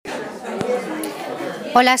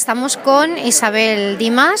Hola, estamos con Isabel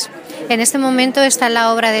Dimas. En este momento está en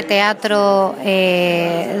la obra de teatro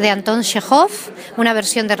de Anton Chekhov, una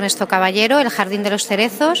versión de Ernesto Caballero, El Jardín de los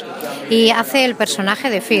Cerezos, y hace el personaje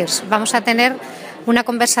de Fierce. Vamos a tener una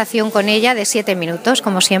conversación con ella de 7 minutos,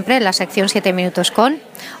 como siempre, en la sección 7 minutos con.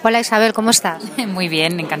 Hola Isabel, ¿cómo estás? Muy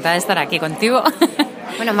bien, encantada de estar aquí contigo.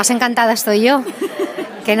 Bueno, más encantada estoy yo.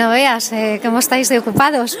 Que no veas cómo estáis de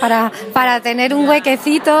ocupados para tener un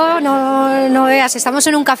huequecito, no veas. Estamos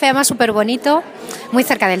en un café además súper bonito, muy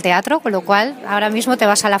cerca del teatro, con lo cual ahora mismo te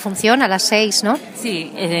vas a la función a las 6, ¿no?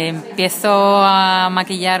 Sí, empiezo a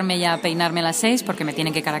maquillarme y a peinarme a las 6 porque me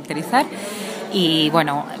tienen que caracterizar y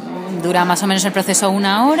bueno, dura más o menos el proceso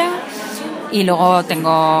 1 hora y luego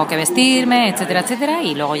tengo que vestirme, etcétera, etcétera,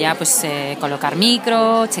 y luego ya pues colocar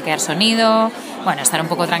micro, chequear sonido, bueno, estar un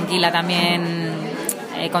poco tranquila también,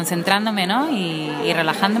 concentrándome, ¿no? y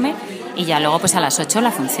relajándome, y ya luego pues a las 8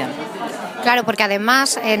 la función. Claro, porque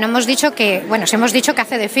además no hemos dicho que, bueno, sí hemos dicho que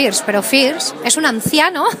hace de Fierce, pero Fierce es un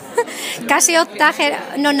anciano, casi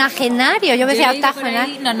nonagenario, yo me decía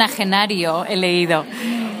octogenario. Nonagenario he leído.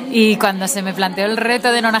 Y cuando se me planteó el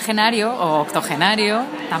reto de nonagenario o octogenario,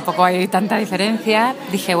 tampoco hay tanta diferencia,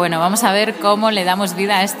 dije, bueno, vamos a ver cómo le damos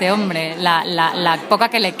vida a este hombre, la poca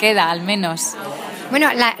que le queda al menos. Bueno,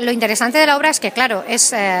 lo interesante de la obra es que, claro,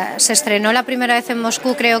 se estrenó la primera vez en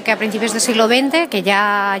Moscú, creo que a principios del siglo XX, que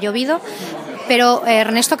ya ha llovido, pero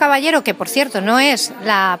Ernesto Caballero, que por cierto no es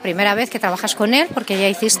la primera vez que trabajas con él, porque ya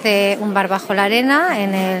hiciste Un bar bajo la arena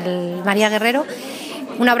en el María Guerrero,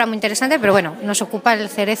 una obra muy interesante, pero bueno, nos ocupa el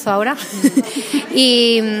cerezo ahora.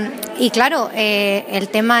 y claro, el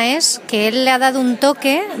tema es que él le ha dado un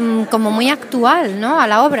toque como muy actual, ¿no?, a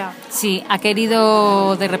la obra. Sí, ha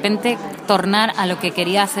querido de repente tornar a lo que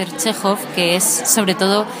quería hacer Chekhov, que es sobre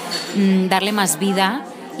todo darle más vida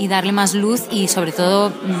y darle más luz y sobre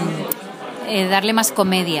todo darle más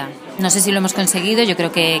comedia. No sé si lo hemos conseguido, yo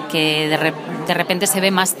creo que de repente se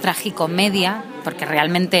ve más tragicomedia, porque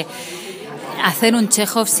realmente hacer un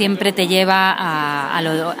Chekhov siempre te lleva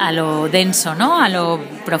a lo denso, ¿no?, a lo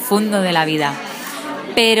profundo de la vida.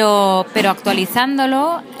 Pero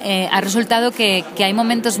actualizándolo ha resultado que hay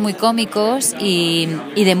momentos muy cómicos y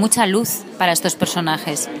de mucha luz para estos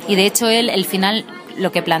personajes. Y de hecho el final,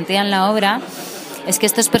 lo que plantea en la obra es que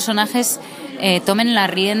estos personajes tomen la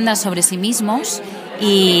rienda sobre sí mismos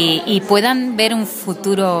y puedan ver un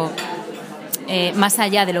futuro más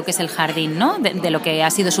allá de lo que es el jardín, ¿no?, de lo que ha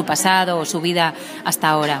sido su pasado o su vida hasta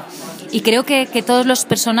ahora. Y creo que todos los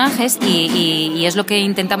personajes, y es lo que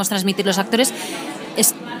intentamos transmitir los actores,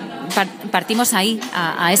 partimos ahí,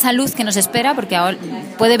 a esa luz que nos espera, porque ahora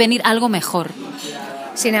puede venir algo mejor.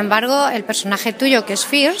 Sin embargo, el personaje tuyo, que es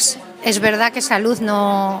Fierce, es verdad que esa luz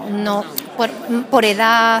no por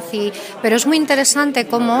edad, pero es muy interesante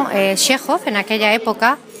cómo Chekhov en aquella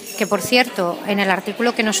época, que por cierto, en el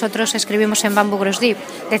artículo que nosotros escribimos en Bamboo Grows Deep,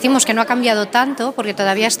 decimos que no ha cambiado tanto, porque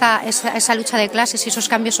todavía está esa lucha de clases y esos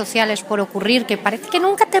cambios sociales por ocurrir, que parece que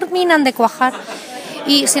nunca terminan de cuajar.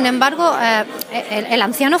 Y sin embargo, el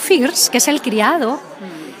anciano Fierce, que es el criado,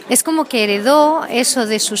 es como que heredó eso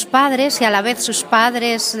de sus padres y a la vez sus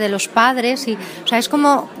padres de los padres. O sea, es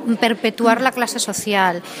como perpetuar la clase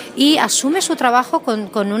social. Y asume su trabajo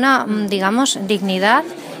con una, digamos, dignidad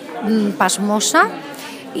pasmosa.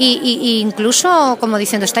 Y incluso como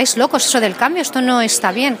diciendo, estáis locos, eso del cambio, esto no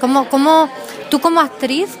está bien. Tú como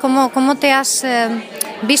actriz, ¿cómo te has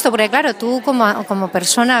visto? Porque claro, tú como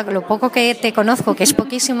persona, lo poco que te conozco, que es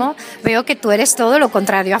poquísimo, veo que tú eres todo lo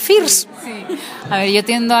contrario a Fierce. Sí. A ver, yo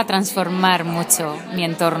tiendo a transformar mucho mi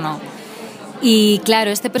entorno. Y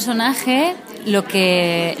claro, este personaje lo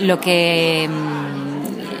que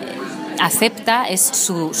acepta es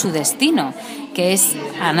su destino, que es,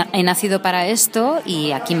 he nacido para esto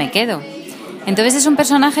y aquí me quedo. Entonces es un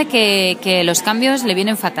personaje que los cambios le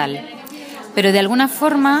vienen fatal, pero de alguna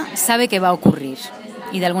forma sabe que va a ocurrir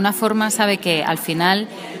y de alguna forma sabe que al final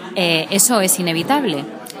eso es inevitable,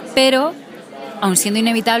 pero aun siendo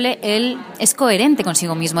inevitable, él es coherente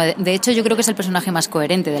consigo mismo. De hecho, yo creo que es el personaje más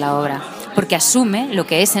coherente de la obra, porque asume lo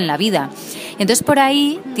que es en la vida. Entonces, por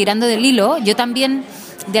ahí, tirando del hilo, yo también,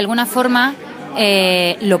 de alguna forma,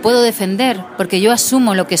 lo puedo defender, porque yo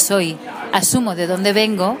asumo lo que soy, asumo de dónde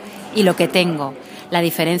vengo y lo que tengo. La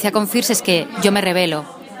diferencia con Fierce es que yo me rebelo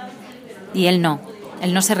y él no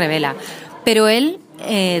se rebela, pero él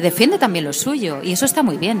defiende también lo suyo y eso está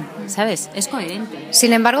muy bien, ¿sabes? Es coherente.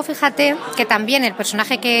 Sin embargo, fíjate que también el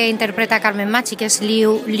personaje que interpreta a Carmen Machi, que es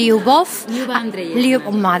Lyubov,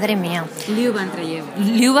 madre mía,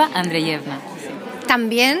 Lyuba Andreyevna.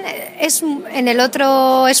 También es en el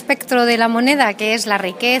otro espectro de la moneda, que es la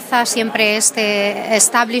riqueza, siempre este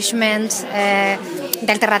establishment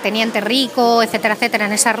del terrateniente rico, etcétera, etcétera,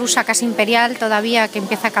 en esa Rusia casi imperial todavía que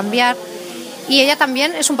empieza a cambiar. Y ella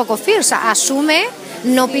también es un poco fierce, asume,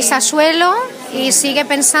 no pisa suelo y sigue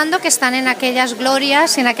pensando que están en aquellas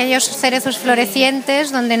glorias, en aquellos cerezos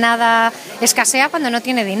florecientes donde nada escasea cuando no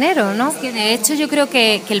tiene dinero, ¿no? Es que de hecho yo creo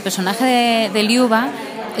que el personaje de Liuba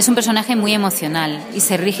es un personaje muy emocional y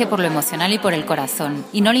se rige por lo emocional y por el corazón.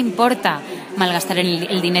 Y no le importa malgastar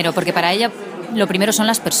el dinero, porque para ella lo primero son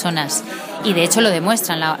las personas. Y de hecho lo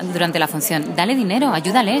demuestran durante la función. Dale dinero,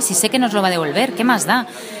 ayúdale, si sé que nos lo va a devolver, ¿qué más da?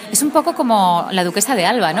 Es un poco como la duquesa de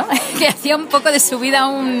Alba, ¿no? Que hacía un poco de su vida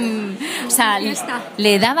o sea,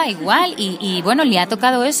 le daba igual y bueno, le ha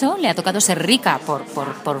tocado eso, le ha tocado ser rica por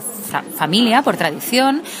familia, por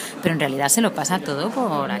tradición, pero en realidad se lo pasa todo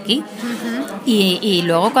por aquí. Y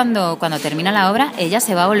luego cuando termina la obra, ella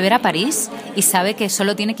se va a volver a París y sabe que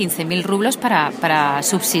solo tiene 15.000 rublos para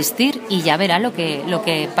subsistir y ya verá lo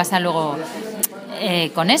que pasa luego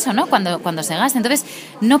con eso, ¿no? Cuando se gasta. Entonces,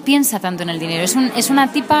 no piensa tanto en el dinero. Es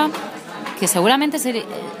una tipa que seguramente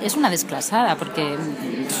es una desclasada, porque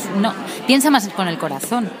no piensa más con el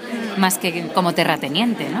corazón, más que como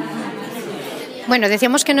terrateniente, ¿no? Bueno,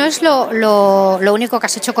 decíamos que no es lo único que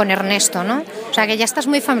has hecho con Ernesto, ¿no? O sea, que ya estás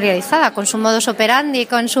muy familiarizada con su modus operandi,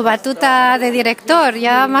 con su batuta de director.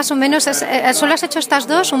 Ya más o menos, ¿solo has hecho estas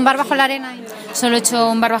dos? ¿Un bar bajo la arena? Solo he hecho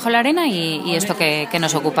un bar bajo la arena y esto que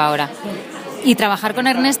nos ocupa ahora. Y trabajar con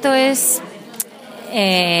Ernesto es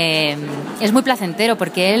muy placentero,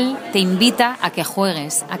 porque él te invita a que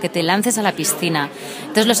juegues, a que te lances a la piscina.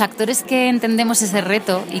 Entonces los actores que entendemos ese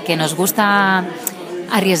reto y que nos gusta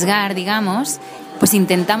arriesgar, digamos, pues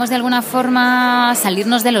intentamos de alguna forma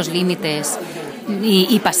salirnos de los límites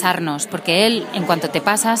y pasarnos, porque él, en cuanto te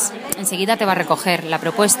pasas, enseguida te va a recoger la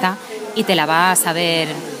propuesta y te la va a saber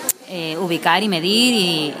ubicar y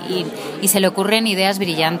medir y se le ocurren ideas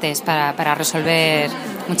brillantes para resolver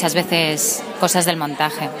muchas veces cosas del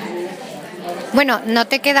montaje. Bueno, no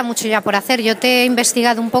te queda mucho ya por hacer. Yo te he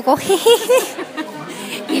investigado un poco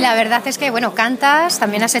y la verdad es que, bueno, cantas,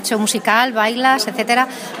 también has hecho musical, bailas, etcétera.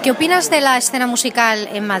 ¿Qué opinas de la escena musical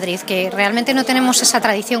en Madrid? Que realmente no tenemos esa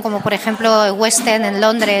tradición como, por ejemplo, el West End en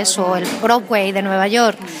Londres o el Broadway de Nueva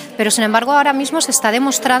York, pero sin embargo ahora mismo se está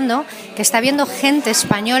demostrando que está habiendo gente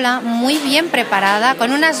española muy bien preparada,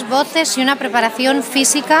 con unas voces y una preparación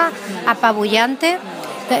física apabullante.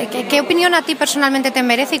 ¿Qué opinión a ti personalmente te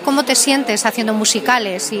merece y cómo te sientes haciendo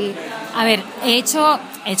musicales? A ver, he hecho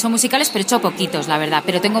musicales, pero he hecho poquitos, la verdad,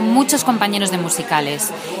 pero tengo muchos compañeros de musicales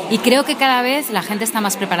y creo que cada vez la gente está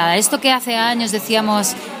más preparada. Esto que hace años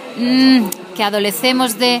decíamos que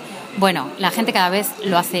adolecemos de... Bueno, la gente cada vez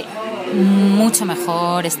lo hace mucho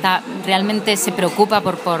mejor, realmente se preocupa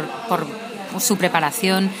por su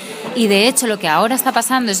preparación y de hecho lo que ahora está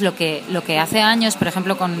pasando es lo que hace años, por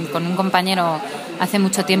ejemplo, con un compañero hace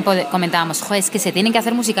mucho tiempo comentábamos, es que se tienen que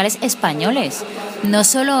hacer musicales españoles, no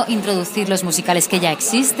solo introducir los musicales que ya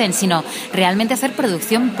existen, sino realmente hacer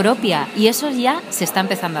producción propia, y eso ya se está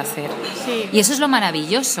empezando a hacer. Sí. Y eso es lo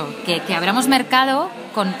maravilloso, que abramos mercado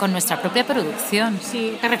con nuestra propia producción.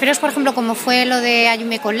 Sí. ¿Te refieres, por ejemplo, cómo fue lo de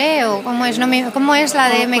Ayume Colé o cómo es la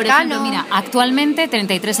de Mecano? Por ejemplo, mira, actualmente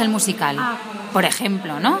 33 el musical, por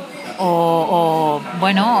ejemplo, ¿no? O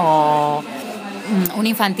un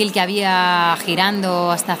infantil que había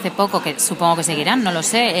girando hasta hace poco, que supongo que seguirán, no lo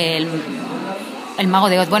sé, el Mago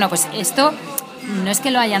de Oz. Bueno, pues esto no es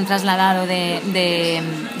que lo hayan trasladado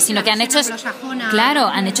sino que han hecho, claro,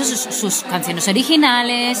 han hecho sus canciones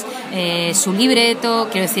originales, su libreto,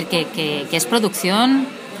 quiero decir que es producción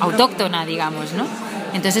autóctona, digamos, ¿no?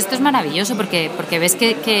 Entonces esto es maravilloso porque ves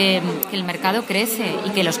que el mercado crece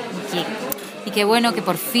y que bueno, que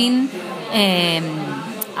por fin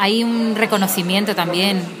hay un reconocimiento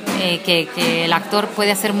también, que el actor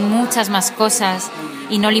puede hacer muchas más cosas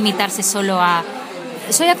y no limitarse solo a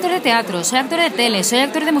soy actor de teatro, soy actor de tele, soy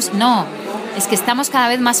actor de música. No, es que estamos cada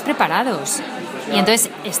vez más preparados y entonces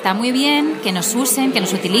está muy bien que nos usen, que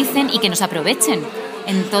nos utilicen y que nos aprovechen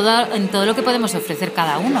en todo lo que podemos ofrecer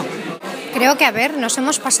cada uno. Creo que, nos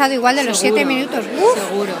hemos pasado igual de los 7 minutos.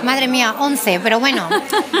 Seguro. Madre mía, 11, pero bueno,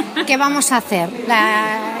 ¿qué vamos a hacer?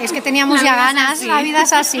 Es que teníamos ya ganas, la vida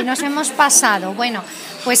es así, nos hemos pasado. Bueno,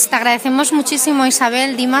 pues te agradecemos muchísimo,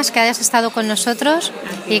 Isabel Dimas, que hayas estado con nosotros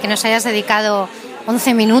y que nos hayas dedicado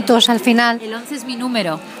 11 minutos al final. El 11 es mi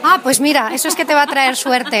número. Pues mira, eso es que te va a traer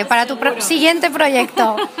suerte para tu siguiente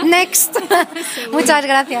proyecto. Next. Muchas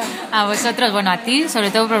gracias. A vosotros, a ti,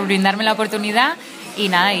 sobre todo por brindarme la oportunidad y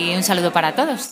nada, y un saludo para todos.